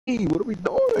What are we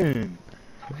doing?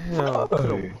 Yeah,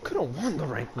 Why? could have won the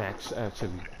rank match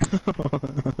actually.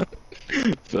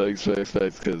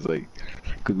 Facts, cause we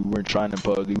weren't trying to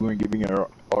pug, we weren't giving our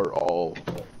all.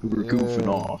 We were goofing Yeah,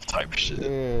 off type shit.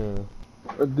 yeah.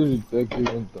 I did exactly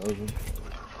 1,000.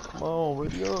 Come on,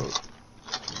 ready up.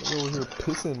 We're over here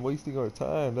pissing, wasting our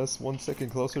time. That's 1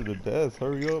 second closer to death.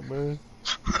 Hurry up, man.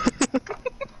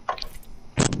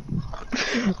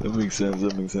 That makes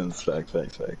sense.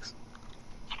 Facts.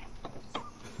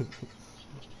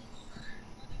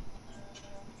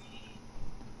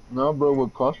 Nah, bro,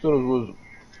 what cost us was,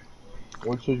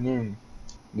 what's his name?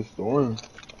 The storm.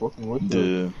 Fucking what's that?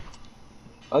 Yeah.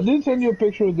 I did send you a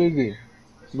picture of Daisy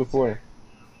before.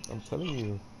 I'm telling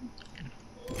you.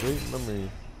 Great memory.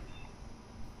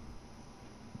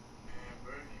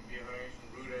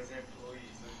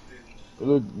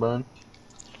 Look, man.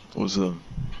 What's up?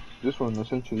 This one, I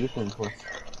sent you this one before.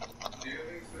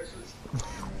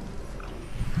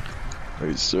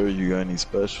 Hey, sir, you got any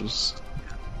specials?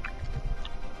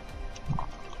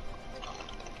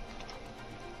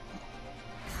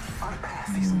 Our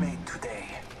path is made today.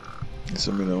 You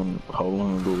sent me that one, how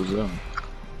long ago was that?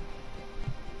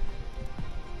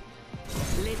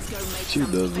 Let's go make She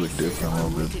some does look faces different a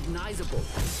little bit. unrecognizable.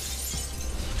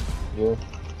 Yeah.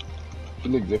 She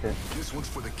look different. This one's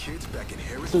for the kids back in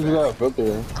Harris. This is got a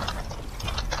filter.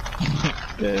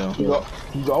 Yeah.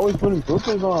 He's always putting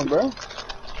filters on, bro.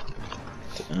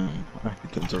 Damn, I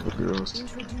hate them type of girls.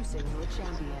 Introducing your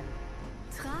champion.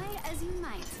 Try as you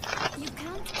might. You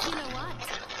can't kilowatt,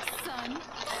 son.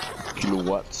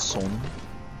 Kilowatt son.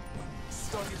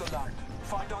 Study the land.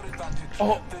 Find our advantage.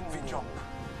 Oh. Then we jump.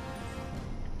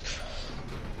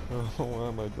 Oh, why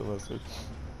am I domestic?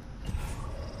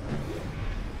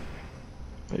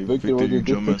 Hey, Victor, Victor, was you it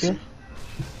this jump picture? messy.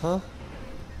 Huh?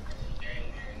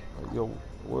 Yo,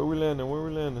 where we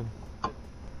landing?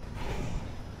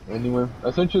 Anyway,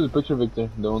 I sent you the picture, Victor.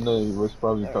 The one that he was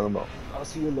probably talking about. I'll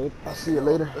see you later.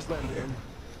 Let's land in.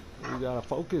 We gotta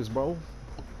focus, bro.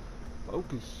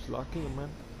 Focus. Lock in, man.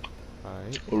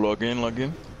 Alright. Oh, log in. Yep.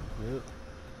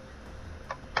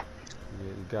 Yeah,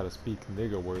 you gotta speak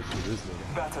nigga words to this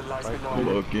nigga. Battle lies Right.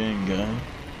 below. Log in, gang.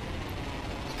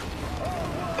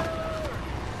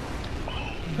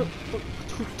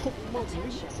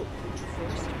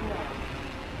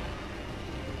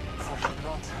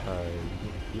 Alright,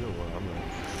 you know what, I'm not.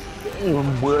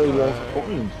 Damn, where are those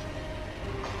points?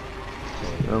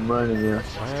 I'm running here.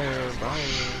 Bye.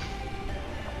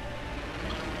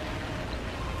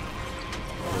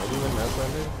 Everyone that's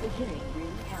right there? Beginning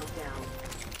ring countdown.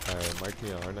 Alright, mark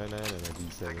me on R99 and a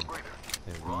D7.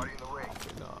 And we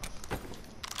popping off.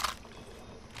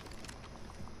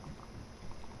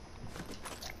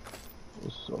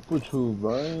 What's up with you,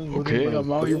 Brian? What Okay, am I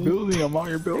I'm out your saying? building. Damn. What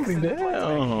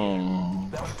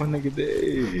nigga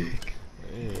dick.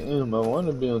 Damn, I want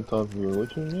to be on top of you.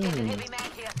 What you mean?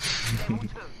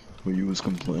 Well, you was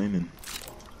complaining.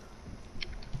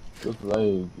 Look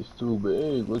like it's too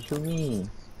big. What you mean?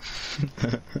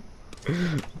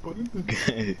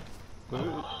 Okay.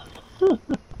 No,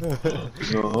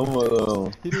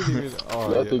 He didn't even.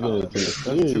 Oh, y'all taking it too that's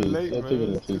serious. too late, Y'all man. taking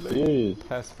it That's too too late. serious.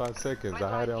 Past 5 seconds.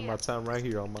 I had it on my time right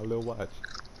here on my little watch.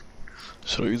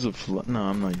 Should I use a flat? No,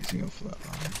 I'm not using a flat.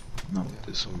 Not with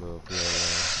this one. Look, yeah.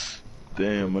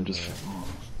 Damn, I just.